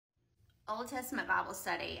Old Testament Bible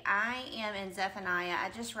study. I am in Zephaniah. I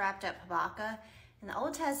just wrapped up Habakkuk. In the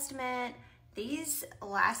Old Testament, these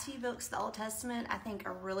last few books of the Old Testament, I think,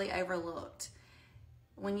 are really overlooked.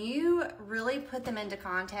 When you really put them into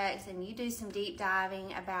context and you do some deep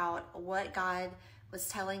diving about what God was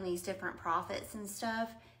telling these different prophets and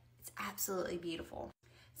stuff, it's absolutely beautiful.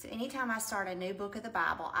 So anytime I start a new book of the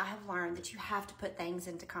Bible, I have learned that you have to put things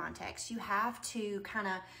into context. You have to kind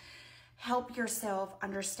of help yourself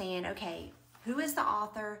understand, okay, who is the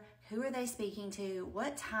author? Who are they speaking to?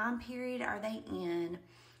 What time period are they in?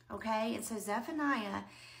 Okay, and so Zephaniah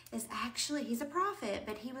is actually, he's a prophet,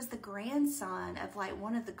 but he was the grandson of like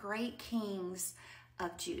one of the great kings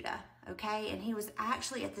of Judah, okay? And he was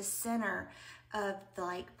actually at the center of the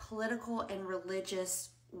like political and religious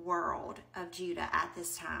world of Judah at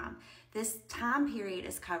this time. This time period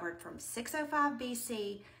is covered from 605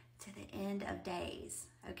 BC to the end of days,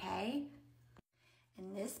 okay?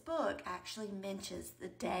 And this book actually mentions the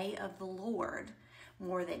day of the Lord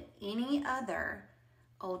more than any other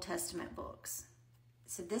Old Testament books.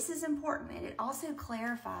 So this is important, and it also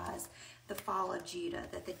clarifies the fall of Judah,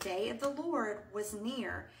 that the day of the Lord was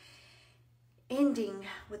near, ending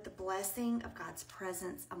with the blessing of God's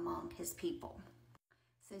presence among his people.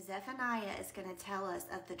 So Zephaniah is going to tell us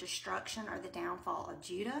of the destruction or the downfall of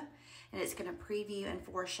Judah, and it's going to preview and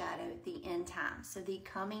foreshadow the end times. So the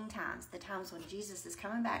coming times, the times when Jesus is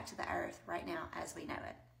coming back to the earth right now as we know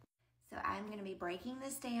it. So I'm going to be breaking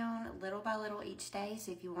this down little by little each day.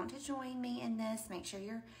 So if you want to join me in this, make sure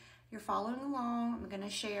you're following along. I'm going to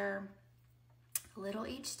share a little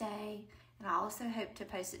each day, and I also hope to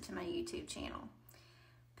post it to my YouTube channel.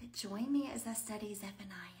 But join me as I study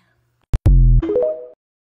Zephaniah.